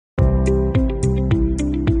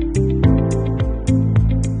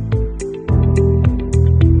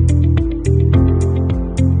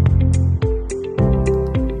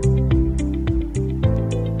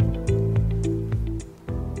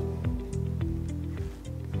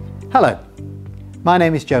Hello, my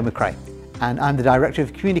name is Joe McRae and I'm the Director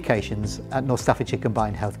of Communications at North Staffordshire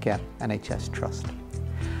Combined Healthcare NHS Trust.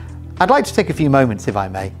 I'd like to take a few moments, if I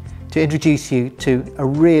may, to introduce you to a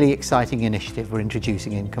really exciting initiative we're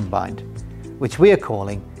introducing in Combined, which we are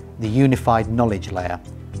calling the Unified Knowledge Layer,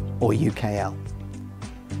 or UKL.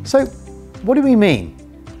 So, what do we mean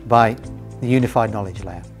by the Unified Knowledge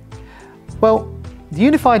Layer? Well, the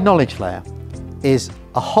Unified Knowledge Layer is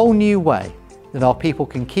a whole new way that our people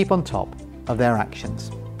can keep on top of their actions.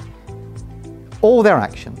 All their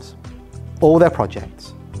actions, all their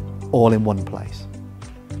projects, all in one place.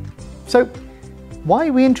 So, why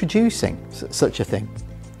are we introducing such a thing?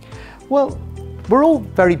 Well, we're all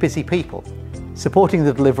very busy people, supporting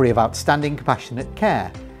the delivery of outstanding compassionate care,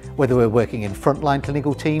 whether we're working in frontline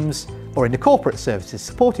clinical teams or in the corporate services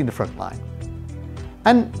supporting the frontline.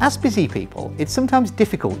 And as busy people, it's sometimes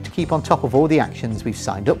difficult to keep on top of all the actions we've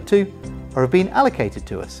signed up to or have been allocated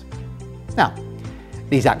to us. Now,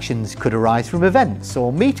 these actions could arise from events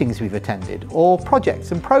or meetings we've attended or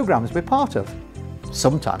projects and programs we're part of.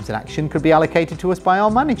 Sometimes an action could be allocated to us by our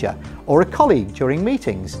manager or a colleague during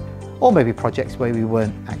meetings, or maybe projects where we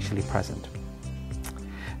weren't actually present.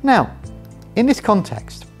 Now, in this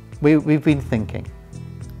context, we've been thinking,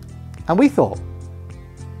 and we thought,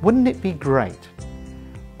 wouldn't it be great?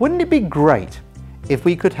 Wouldn't it be great if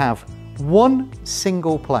we could have one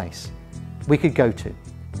single place we could go to,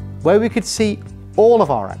 where we could see all of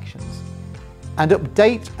our actions and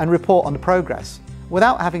update and report on the progress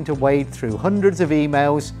without having to wade through hundreds of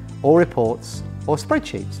emails or reports or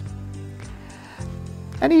spreadsheets?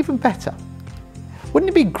 And even better, wouldn't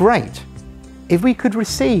it be great if we could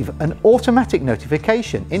receive an automatic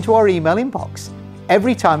notification into our email inbox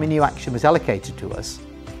every time a new action was allocated to us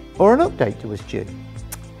or an update was due?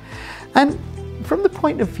 And from the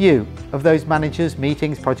point of view of those managers,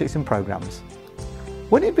 meetings, projects and programs,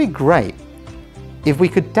 wouldn't it be great if we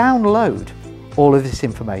could download all of this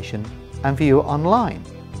information and view it online?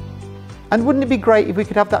 And wouldn't it be great if we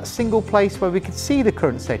could have that single place where we could see the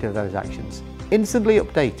current state of those actions, instantly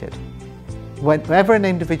updated, whenever an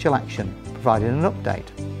individual action provided an update?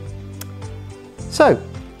 So,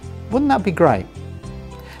 wouldn't that be great?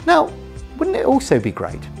 Now, wouldn't it also be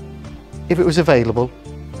great if it was available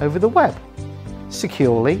over the web,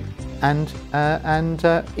 securely and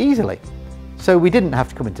easily? So we didn't have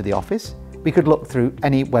to come into the office, we could look through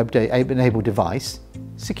any web-enabled device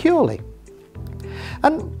securely.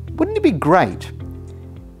 And wouldn't it be great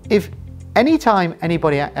if anytime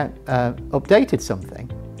anybody updated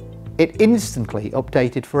something, it instantly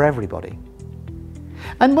updated for everybody?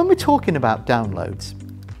 And when we're talking about downloads,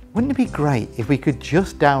 wouldn't it be great if we could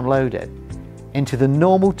just download it into the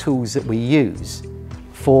normal tools that we use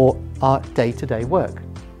for our day-to-day work,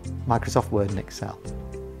 Microsoft Word and Excel?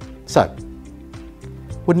 So,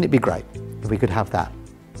 wouldn't it be great if we could have that?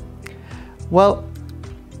 Well,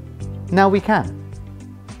 now we can,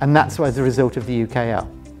 and that's as a result of the UKL.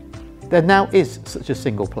 There now is such a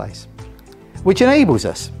single place, which enables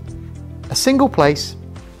us a single place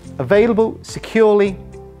available securely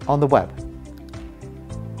on the web,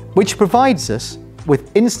 which provides us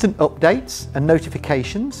with instant updates and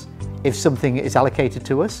notifications if something is allocated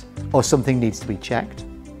to us or something needs to be checked,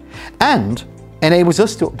 and enables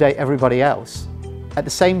us to update everybody else at the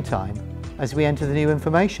same time as we enter the new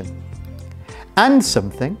information, and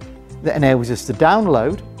something that enables us to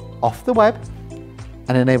download off the web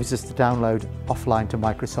and enables us to download offline to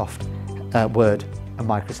Microsoft Word and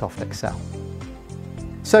Microsoft Excel.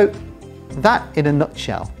 So that, in a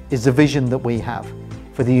nutshell, is the vision that we have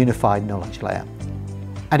for the Unified Knowledge Layer,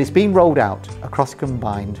 and it's been rolled out across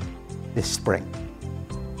Combined this spring.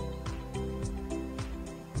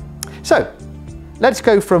 So let's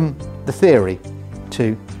go from the theory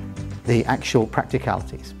to the actual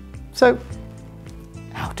practicalities. So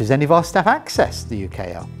how does any of our staff access the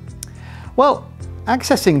UKL? Well,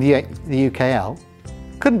 accessing the UKL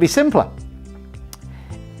couldn't be simpler.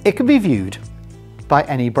 It can be viewed by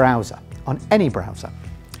any browser, on any browser.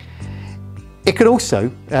 It could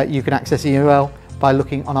also, you can access the URL by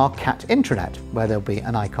looking on our CAT intranet, where there'll be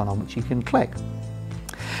an icon on which you can click.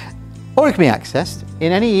 Or it can be accessed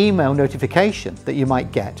in any email notification that you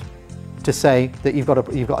might get to say that you've got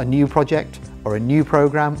a new project or a new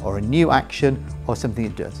program or a new action or something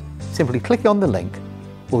it does. Simply click on the link,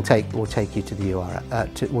 will take you to the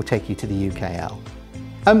URL, will take you to the UKL.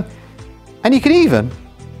 And you can even,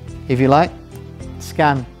 if you like,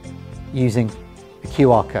 scan using a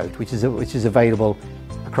QR code, which is available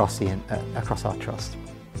across our trust.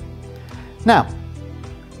 Now,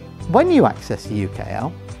 when you access the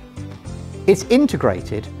UKL, it's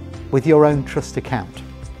integrated with your own trust account.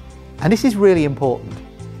 And this is really important.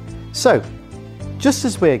 So, just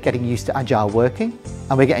as we're getting used to agile working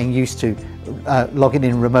and we're getting used to logging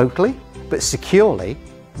in remotely but securely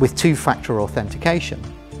with two-factor authentication,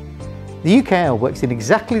 the UKL works in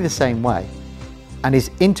exactly the same way and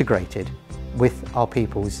is integrated with our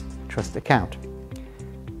People's Trust account.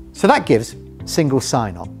 So that gives single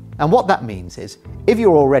sign-on. And what that means is, if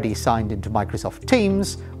you're already signed into Microsoft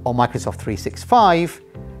Teams or Microsoft 365,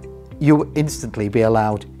 you'll instantly be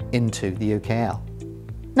allowed into the UKL.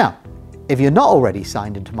 Now, if you're not already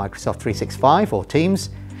signed into Microsoft 365 or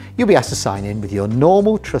Teams, you'll be asked to sign in with your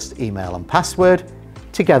normal Trust email and password,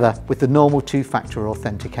 together with the normal two-factor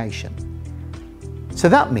authentication. So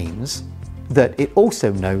that means that it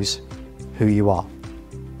also knows who you are.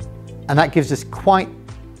 And that gives us quite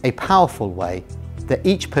a powerful way that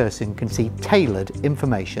each person can see tailored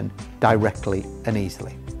information directly and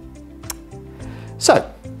easily. So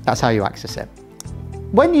that's how you access it.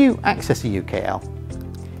 When you access a UKL,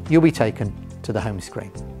 you'll be taken to the home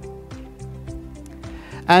screen.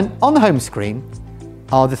 And on the home screen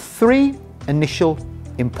are the three initial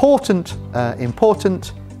important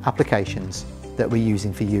applications that we're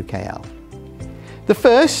using for UKL. The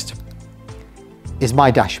first is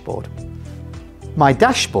My Dashboard. My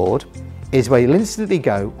Dashboard is where you'll instantly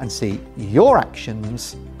go and see your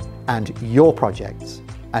actions and your projects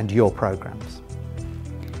and your programs.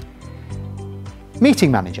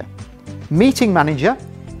 Meeting Manager. Meeting Manager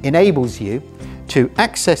enables you to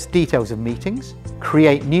access details of meetings,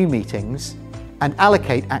 create new meetings, and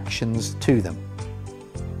allocate actions to them.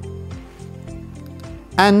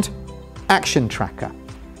 And Action Tracker.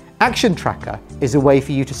 Action Tracker is a way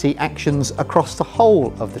for you to see actions across the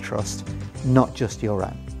whole of the trust, not just your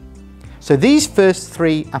own. So these first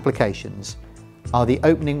three applications are the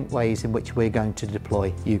opening ways in which we're going to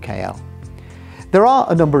deploy UKL. There are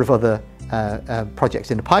a number of other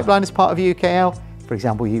projects in the pipeline as part of UKL. For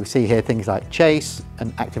example, you see here things like Chase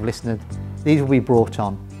and Active Listener. These will be brought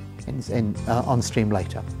on on stream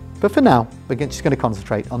later. But for now, we're just going to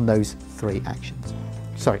concentrate on those three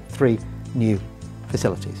new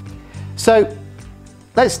facilities. So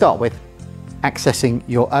let's start with accessing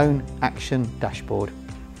your own action dashboard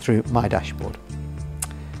through My Dashboard.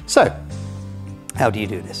 So how do you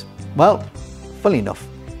do this? Well, funnily enough,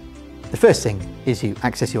 the first thing is you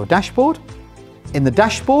access your dashboard. In the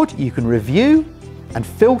dashboard, you can review and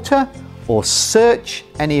filter or search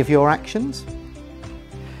any of your actions.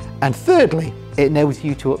 And thirdly, it enables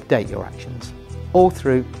you to update your actions, all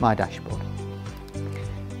through My Dashboard.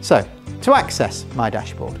 So, to access My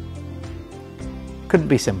Dashboard, couldn't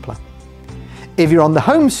be simpler. If you're on the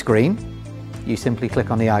home screen, you simply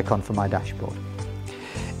click on the icon for My Dashboard.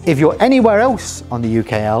 If you're anywhere else on the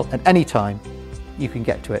UKL at any time, you can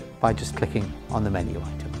get to it by just clicking on the menu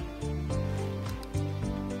item.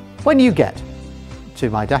 When you get to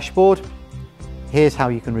My Dashboard, here's how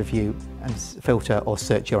you can review and filter or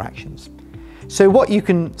search your actions. So what you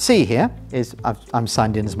can see here is I'm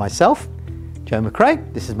signed in as myself, Joe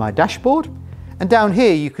McRae. This is my dashboard. And down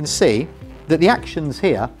here you can see that the actions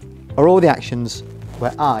here are all the actions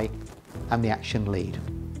where I am the action lead.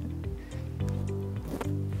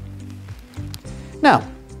 Now,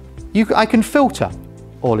 I can filter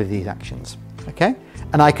all of these actions, okay?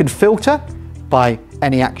 And I can filter by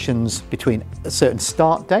any actions between a certain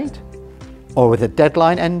start date or with a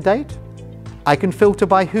deadline end date. I can filter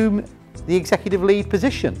by whom the executive lead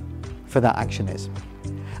position for that action is.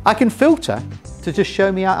 I can filter to just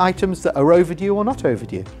show me items that are overdue or not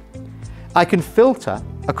overdue. I can filter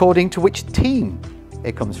according to which team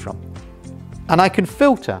it comes from. And I can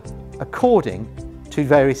filter according to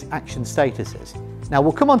various action statuses. Now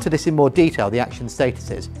we'll come on to this in more detail, the action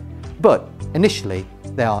statuses, but initially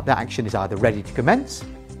that action is either ready to commence,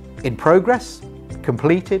 in progress,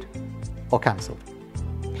 completed, or cancelled.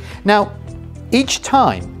 Now, each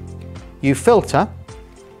time you filter,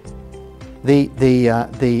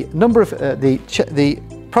 the number of the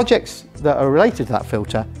projects that are related to that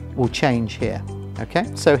filter will change here. Okay,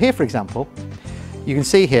 so here, for example, you can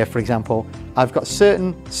see here, for example, I've got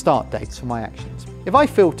certain start dates for my actions. If I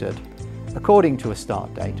filtered according to a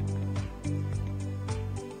start date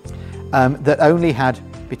that only had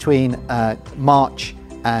between March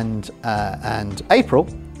and April,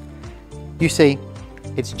 you see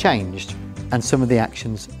it's changed, and some of the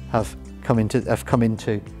actions have come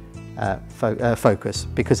into focus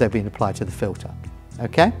because they've been applied to the filter.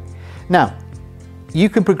 Okay, now you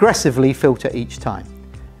can progressively filter each time.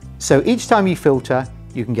 So each time you filter,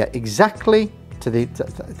 you can get exactly to the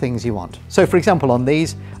things you want. So for example, on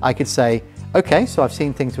these, I could say, okay, so I've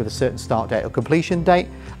seen things with a certain start date or completion date.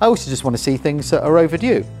 I also just want to see things that are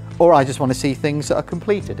overdue, or I just want to see things that are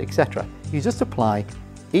completed, etc. You just apply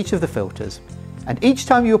each of the filters, and each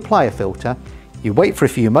time you apply a filter, you wait for a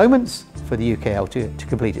few moments for the UKL to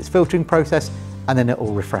complete its filtering process, and then it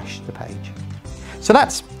will refresh the page. So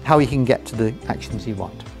that's how you can get to the actions you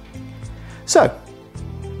want. So,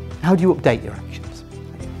 how do you update your actions?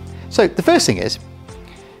 So the first thing is,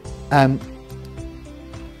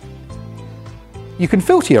 you can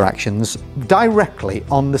filter your actions directly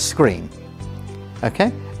on the screen,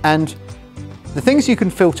 okay? And the things you can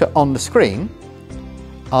filter on the screen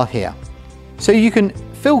are here. So you can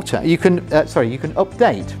filter, you can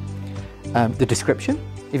update the description.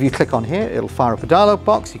 If you click on here, it'll fire up a dialog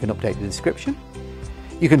box. You can update the description.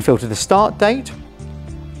 You can filter the start date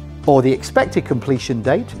or the expected completion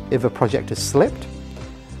date if a project has slipped.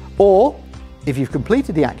 Or if you've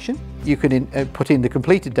completed the action, you can put in the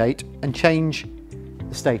completed date and change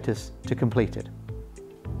the status to completed.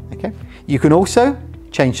 Okay. You can also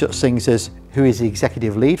change such things as who is the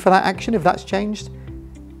executive lead for that action if that's changed,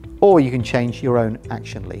 or you can change your own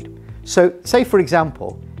action lead. So say for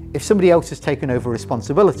example, if somebody else has taken over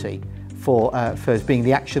responsibility for being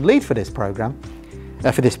the action lead for this program,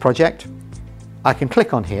 for this project, I can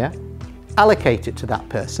click on here, allocate it to that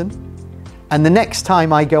person, and the next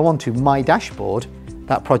time I go onto my dashboard,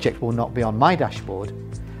 that project will not be on my dashboard,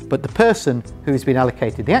 but the person who's been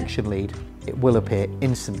allocated the action lead, it will appear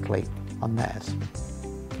instantly on theirs.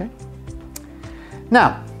 Okay.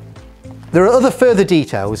 Now, there are other further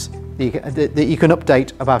details that you can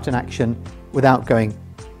update about an action without going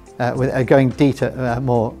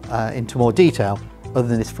into more detail other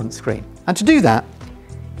than this front screen. And to do that,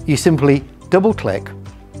 you simply double click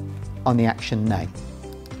on the action name.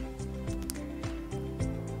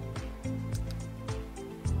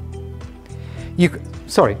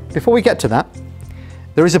 Before we get to that,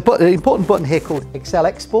 there is an important button here called Excel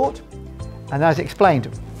Export, and as explained,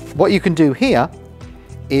 what you can do here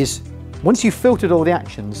is once you've filtered all the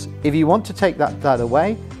actions, if you want to take that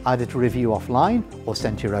away, either to review offline or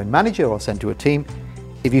send to your own manager or send to a team,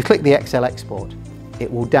 if you click the Excel Export,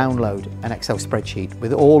 it will download an Excel spreadsheet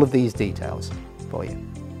with all of these details for you.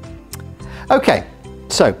 Okay,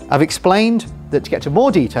 so I've explained that to get to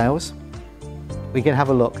more details, we can have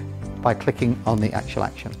a look by clicking on the actual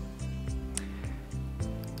action.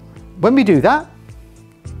 When we do that,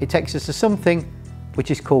 it takes us to something which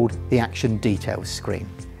is called the Action Details screen.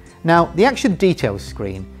 Now, the Action Details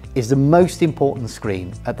screen is the most important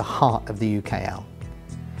screen at the heart of the UKL.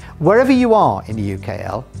 Wherever you are in the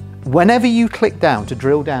UKL, whenever you click down to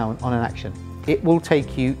drill down on an action, it will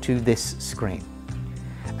take you to this screen.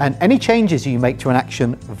 And any changes you make to an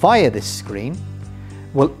action via this screen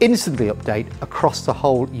will instantly update across the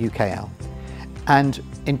whole UKL. And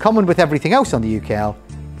in common with everything else on the UKL,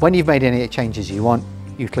 when you've made any changes you want,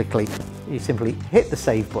 you simply hit the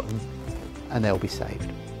save button and they'll be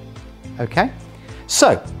saved. Okay,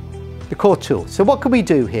 so the core tool. So what can we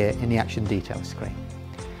do here in the Action Details screen?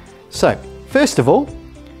 So first of all,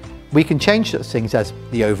 we can change such things as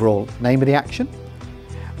the overall name of the action.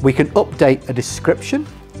 We can update a description,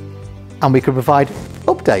 and we can provide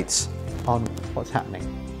updates on what's happening.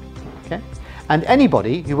 Okay, and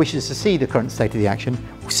anybody who wishes to see the current state of the action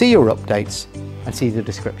will see your updates and see the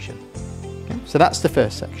description. Okay, so that's the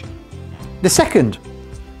first section. The second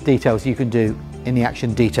details you can do in the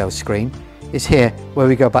Action Details screen is here where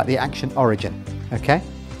we go back to the action origin. Okay,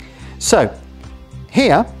 so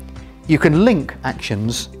here you can link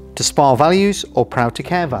actions to SPA values or Proud to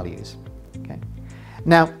Care values. Okay,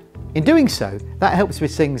 now in doing so, that helps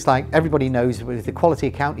with things like everybody knows with the quality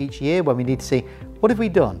account each year when we need to see what have we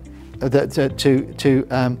done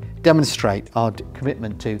to demonstrate our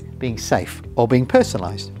commitment to being safe or being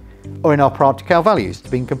personalised, or in our Proud to Care values to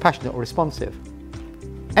being compassionate or responsive.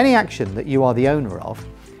 Any action that you are the owner of,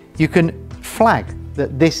 you can flag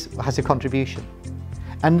that this has a contribution.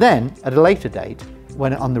 And then at a later date,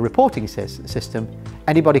 when on the reporting system,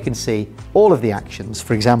 anybody can see all of the actions,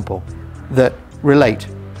 for example, that relate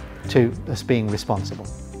to us being responsible.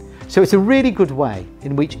 So it's a really good way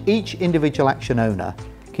in which each individual action owner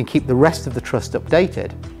can keep the rest of the trust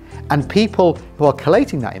updated, and people who are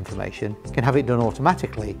collating that information can have it done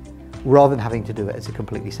automatically rather than having to do it as a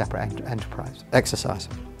completely separate enterprise exercise.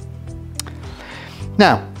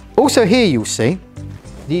 Now, also here you'll see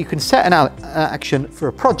that you can set an action for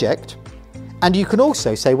a project, and you can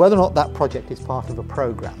also say whether or not that project is part of a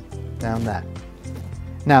program down there.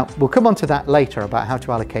 Now, we'll come on to that later about how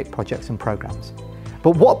to allocate projects and programs.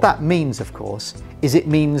 But what that means, of course, is it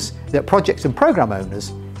means that projects and program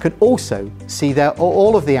owners can also see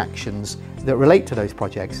all of the actions that relate to those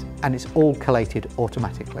projects, and it's all collated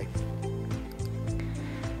automatically.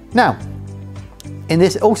 Now,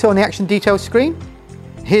 also on the Action Details screen,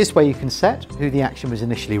 Here's where you can set who the action was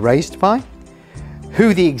initially raised by,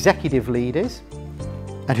 who the executive lead is,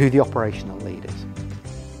 and who the operational lead is.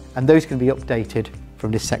 And those can be updated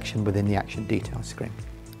from this section within the action details screen.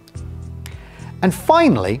 And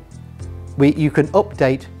finally, you can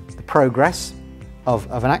update the progress of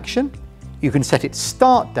an action. You can set its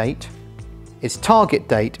start date, its target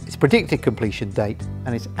date, its predicted completion date,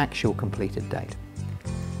 and its actual completed date.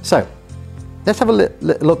 So let's have a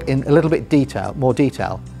look in a little bit more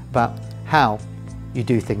detail about how you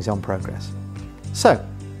do things on progress. So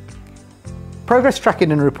progress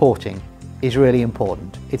tracking and reporting is really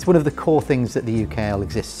important. It's one of the core things that the UKL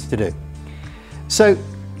exists to do. So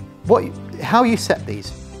how you set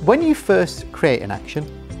these. When you first create an action,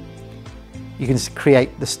 you can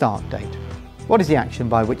create the start date. What is the action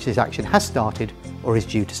by which this action has started or is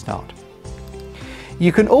due to start?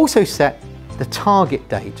 You can also set the target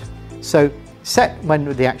date. So set when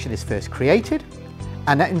the action is first created,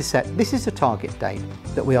 and then set this is the target date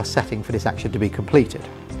that we are setting for this action to be completed.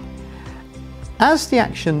 As the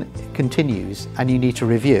action continues and you need to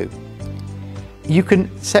review, you can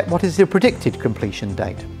set what is the predicted completion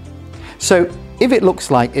date. So if it looks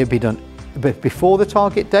like it'll be done before the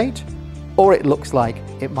target date, or it looks like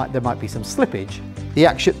there might be some slippage, the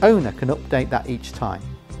action owner can update that each time.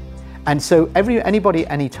 And so anybody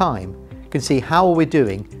anytime can see how we're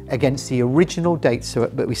doing against the original dates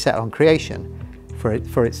that we set on creation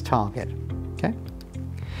for its target. Okay.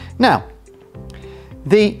 Now,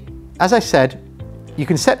 as I said, you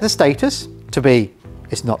can set the status to be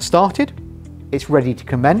it's not started, it's ready to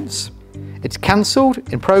commence, it's cancelled,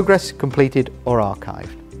 in progress, completed or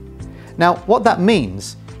archived. Now what that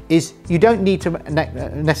means is you don't need to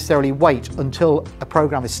necessarily wait until a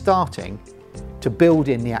program is starting to build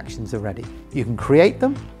in the actions already. You can create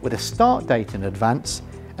them with a start date in advance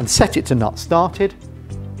and set it to not started.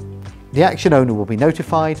 The action owner will be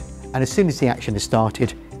notified, and as soon as the action is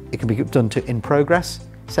started, it can be done to in progress,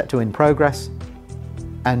 set to in progress,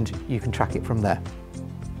 and you can track it from there.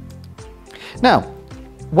 Now,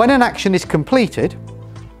 when an action is completed,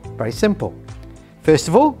 very simple. First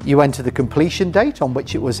of all, you enter the completion date on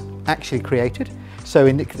which it was actually created. So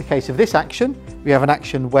in the case of this action, we have an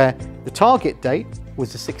action where the target date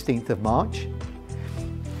was the 16th of March.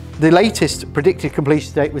 The latest predicted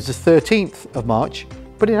completion date was the 13th of March,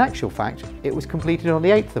 but in actual fact, it was completed on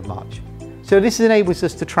the 8th of March. So this enables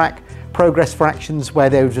us to track progress for actions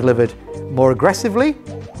where they were delivered more aggressively,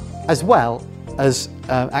 as well as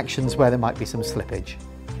actions where there might be some slippage.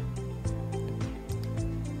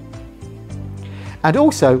 And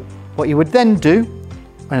also, what you would then do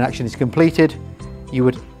when an action is completed, you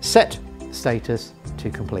would set the status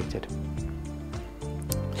to completed.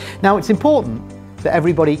 Now it's important that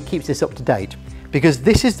everybody keeps this up to date, because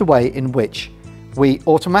this is the way in which we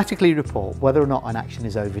automatically report whether or not an action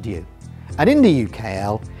is overdue. And in the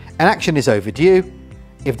UKL, an action is overdue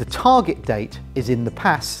if the target date is in the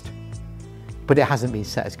past, but it hasn't been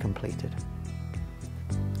set as completed.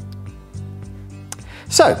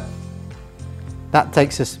 So, that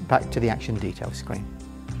takes us back to the action details screen.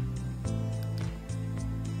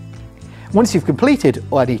 Once you've completed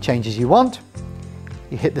all any changes you want,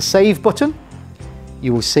 you hit the save button.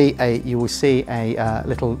 You will see a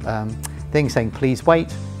little thing saying please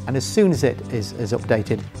wait, and as soon as it is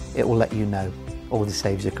updated, it will let you know all the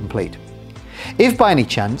saves are complete. If by any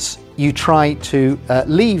chance you try to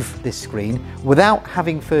leave this screen without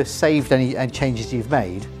having first saved any changes you've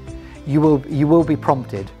made, you will be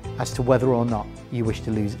prompted as to whether or not you wish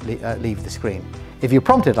to leave the screen. If you're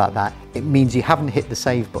prompted like that, it means you haven't hit the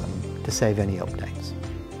save button to save any updates.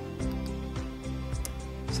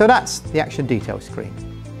 So that's the action details screen.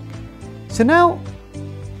 So now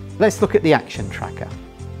let's look at the action tracker.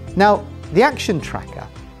 Now the action tracker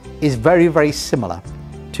is very, very similar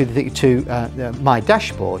to my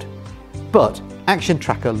dashboard, but action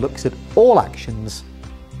tracker looks at all actions,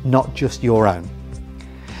 not just your own.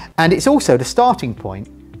 And it's also the starting point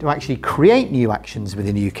to actually create new actions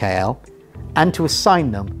within UKL and to assign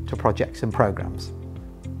them to projects and programs.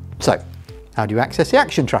 So, how do you access the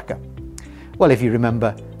action tracker? Well, if you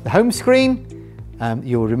remember the home screen,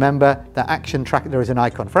 you'll remember that action tracker, there is an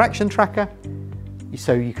icon for action tracker.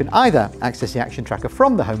 So you can either access the action tracker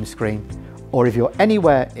from the home screen, or if you're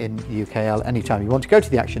anywhere in the UKL, anytime you want to go to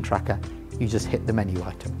the action tracker, you just hit the menu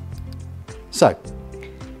item. So,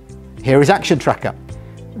 here is action tracker.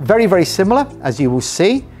 Very, very similar, as you will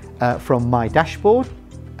see from my dashboard,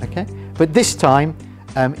 okay? But this time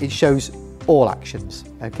it shows all actions,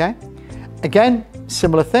 okay? Again,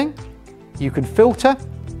 similar thing. You can filter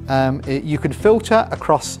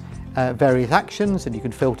across various actions, and you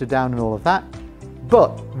can filter down and all of that.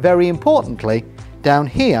 But very importantly, down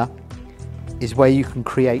here is where you can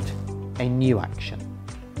create a new action.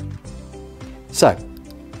 So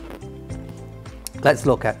let's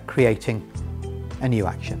look at creating a new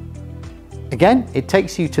action. Again, it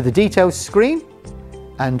takes you to the details screen,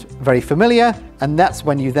 and very familiar, and that's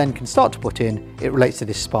when you then can start to put in, it relates to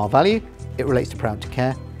this SPA value, it relates to Proud to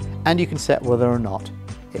Care, and you can set whether or not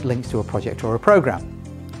it links to a project or a program.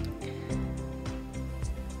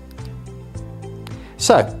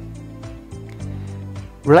 So,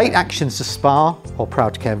 relate actions to SPA or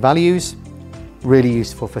Proud to Care values, really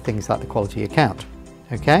useful for things like the quality account,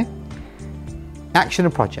 okay? Action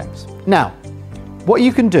and projects. Now, what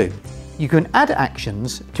you can do, you can add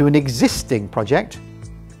actions to an existing project,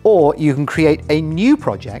 or you can create a new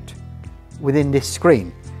project within this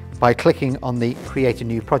screen by clicking on the Create a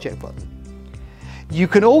New Project button. You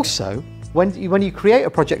can also, when you create a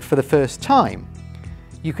project for the first time,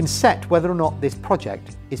 you can set whether or not this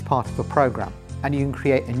project is part of a program, and you can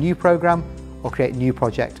create a new program or create a new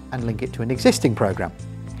project and link it to an existing program.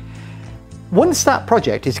 Once that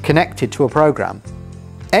project is connected to a program,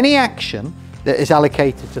 any action that is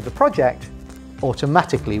allocated to the project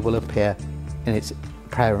automatically will appear in its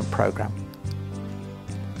parent program.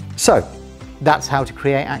 So that's how to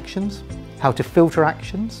create actions, how to filter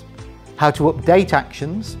actions, how to update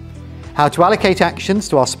actions, how to allocate actions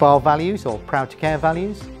to our SPA values or Proud to Care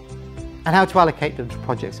values, and how to allocate them to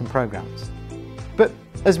projects and programs. But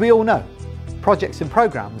as we all know, projects and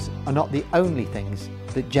programs are not the only things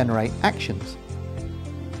that generate actions.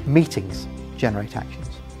 Meetings generate actions.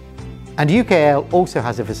 And UKL also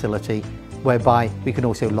has a facility whereby we can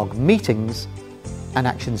also log meetings and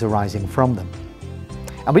actions arising from them.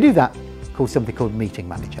 And we do that called something called Meeting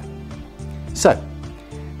Manager. So,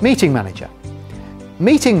 Meeting Manager.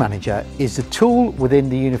 Meeting Manager is a tool within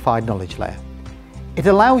the unified knowledge layer. It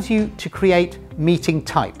allows you to create meeting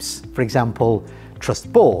types, for example,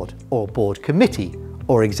 trust board or board committee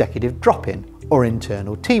or executive drop-in or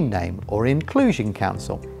internal team name or inclusion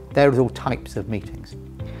council. There are all types of meetings.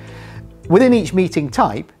 Within each meeting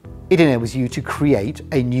type, it enables you to create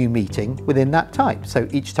a new meeting within that type. So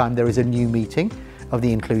each time there is a new meeting of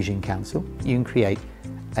the Inclusion Council, you can create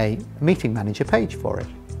a Meeting Manager page for it.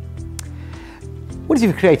 Once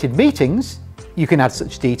you've created meetings, you can add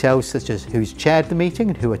such details such as who's chaired the meeting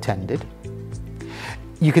and who attended.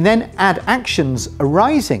 You can then add actions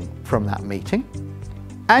arising from that meeting,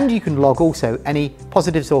 and you can log also any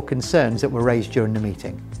positives or concerns that were raised during the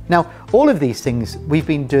meeting. Now, all of these things we've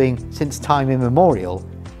been doing since time immemorial,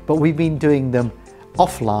 but we've been doing them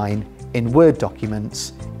offline in Word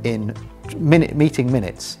documents, in meeting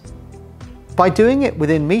minutes. By doing it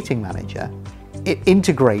within Meeting Manager, it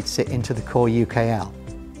integrates it into the core UKL.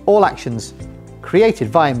 All actions created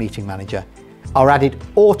via Meeting Manager are added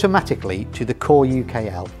automatically to the core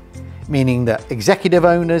UKL, meaning that executive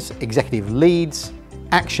owners, executive leads,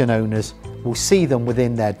 action owners will see them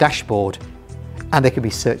within their dashboard, and they can be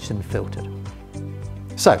searched and filtered.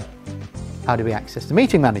 So, how do we access the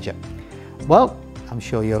Meeting Manager? Well, I'm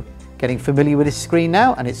sure you're getting familiar with this screen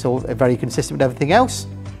now, and it's all very consistent with everything else.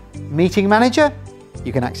 Meeting Manager,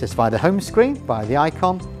 you can access via the home screen, via the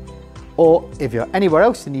icon, or if you're anywhere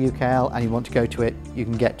else in the UKL and you want to go to it, you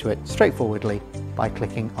can get to it straightforwardly by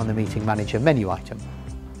clicking on the Meeting Manager menu item.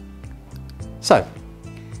 So,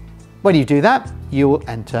 when you do that, you will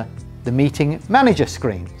enter the Meeting Manager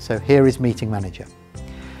screen. So here is Meeting Manager.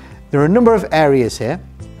 There are a number of areas here.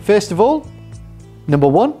 First of all, number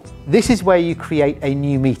one, this is where you create a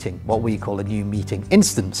new meeting, what we call a new meeting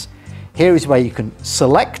instance. Here is where you can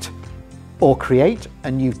select or create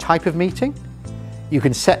a new type of meeting. You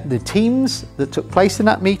can set the teams that took place in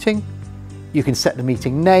that meeting. You can set the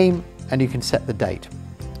meeting name, and you can set the date.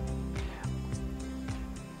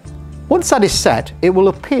 Once that is set, it will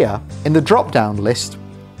appear in the drop-down list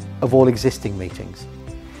of all existing meetings.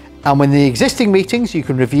 And when the existing meetings, you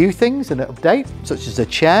can review things and update, such as the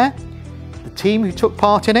chair, the team who took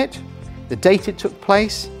part in it, the date it took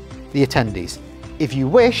place, the attendees. If you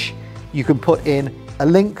wish, you can put in a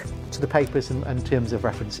link to the papers and terms of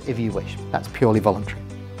reference if you wish. That's purely voluntary.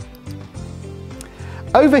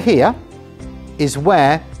 Over here is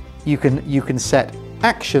where you can set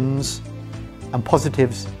actions and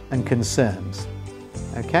positives and concerns.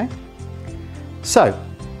 Okay? So,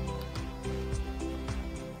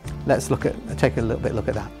 let's take a little bit look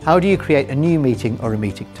at that. How do you create a new meeting or a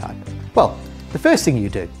meeting type? Well, the first thing you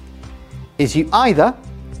do is you either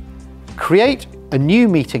create a new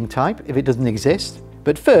meeting type if it doesn't exist,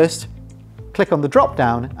 but first click on the drop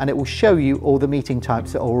down and it will show you all the meeting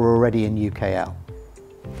types that are already in UKL.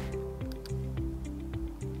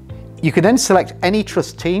 You can then select any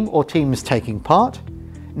trust team or teams taking part.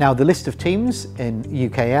 Now the list of teams in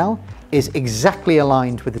UKL is exactly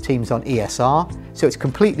aligned with the teams on ESR, so it's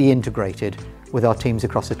completely integrated with our teams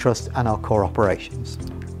across the trust and our core operations.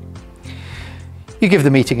 You give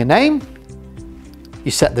the meeting a name,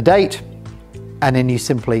 you set the date, and then you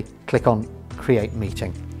simply click on Create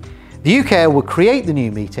Meeting. The UKL will create the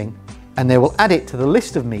new meeting and they will add it to the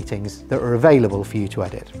list of meetings that are available for you to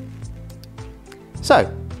edit.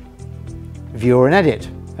 So, view and edit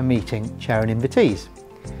a meeting, chair and invitees.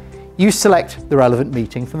 You select the relevant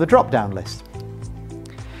meeting from the drop-down list.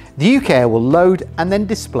 The UKL will load and then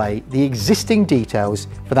display the existing details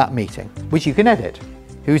for that meeting, which you can edit.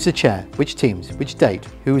 Who's the chair, which teams, which date,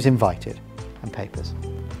 who is invited, and papers.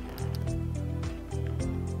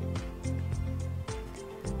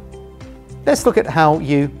 Let's look at how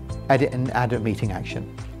you edit and add a meeting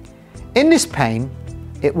action. In this pane,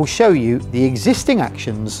 it will show you the existing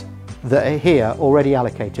actions that are here already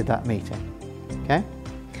allocated that meeting. Okay?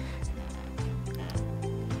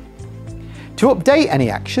 To update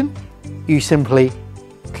any action, you simply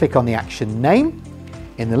click on the action name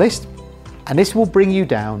in the list, and this will bring you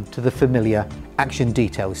down to the familiar action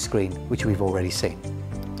details screen, which we've already seen.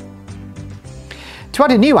 To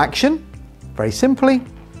add a new action, very simply,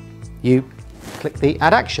 you click the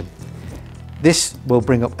Add Action. This will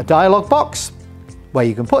bring up a dialog box where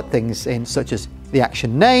you can put things in such as the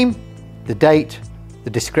action name, the date, the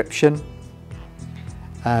description,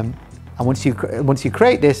 and once you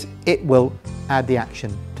create this, it will add the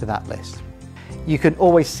action to that list. You can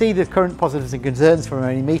always see the current positives and concerns from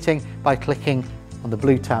any meeting by clicking on the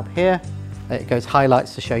blue tab here. It goes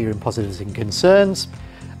highlights to show you in positives and concerns,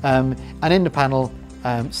 and in the panel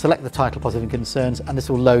select the title positive and concerns, and this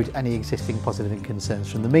will load any existing positive and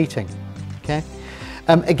concerns from the meeting. Okay.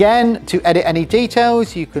 Again, to edit any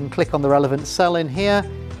details, you can click on the relevant cell in here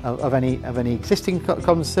of any existing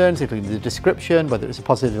concerns, including the description, whether it's a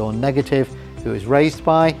positive or negative, who is raised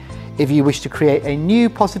by. If you wish to create a new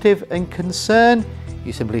positive and concern,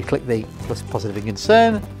 you simply click the plus positive and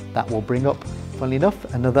concern. That will bring up, funnily enough,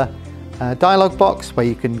 another dialog box where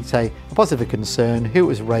you can say a positive concern, who it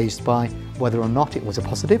was raised by, whether or not it was a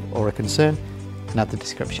positive or a concern, and add the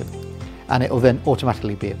description. And it will then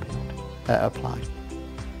automatically be applied.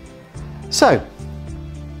 So,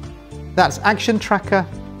 that's Action Tracker,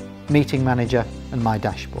 Meeting Manager, and My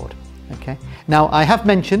Dashboard. Okay. Now, I have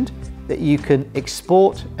mentioned that you can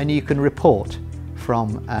export and you can report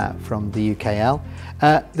from the UKL.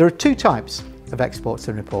 There are two types of exports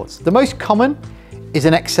and reports. The most common is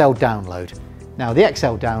an Excel download. Now, the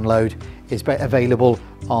Excel download is available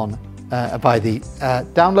on by the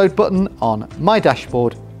download button on My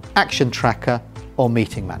Dashboard, Action Tracker, or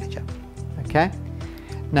Meeting Manager. Okay.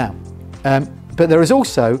 Now, but there is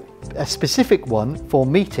also a specific one for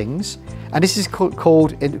meetings, and this is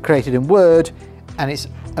created in Word, and it's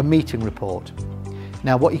a meeting report.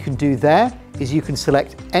 Now, what you can do there is you can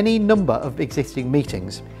select any number of existing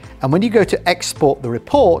meetings, and when you go to export the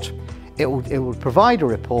report, it will provide a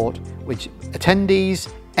report which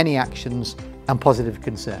attendees, any actions, and positive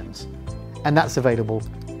concerns, and that's available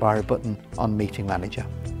via a button on Meeting Manager.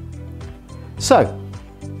 So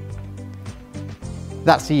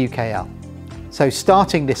that's the UKL. So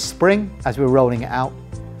starting this spring, as we're rolling it out,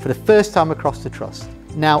 for the first time across the trust,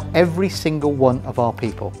 now every single one of our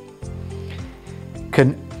people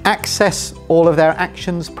can access all of their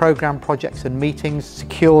actions, program, projects and meetings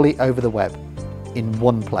securely over the web in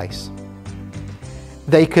one place.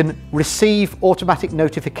 They can receive automatic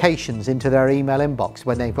notifications into their email inbox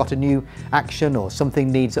when they've got a new action or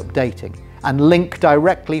something needs updating, and link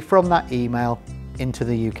directly from that email into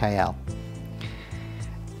the UKL.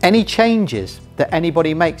 Any changes that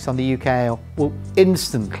anybody makes on the UKL will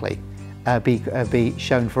instantly be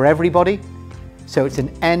shown for everybody. So it's an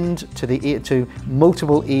end to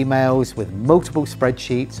multiple emails with multiple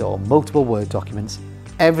spreadsheets or multiple Word documents.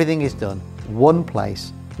 Everything is done one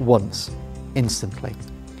place, once, instantly.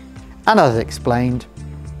 And as explained,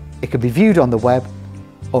 it can be viewed on the web,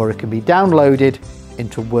 or it can be downloaded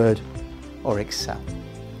into Word or Excel.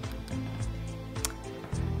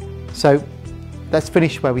 So let's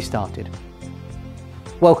finish where we started.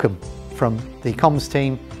 Welcome from the comms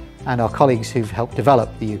team and our colleagues who've helped develop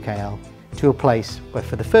the UKL to a place where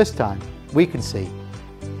for the first time we can see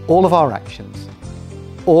all of our actions,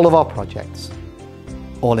 all of our projects,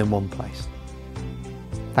 all in one place.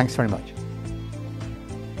 Thanks very much.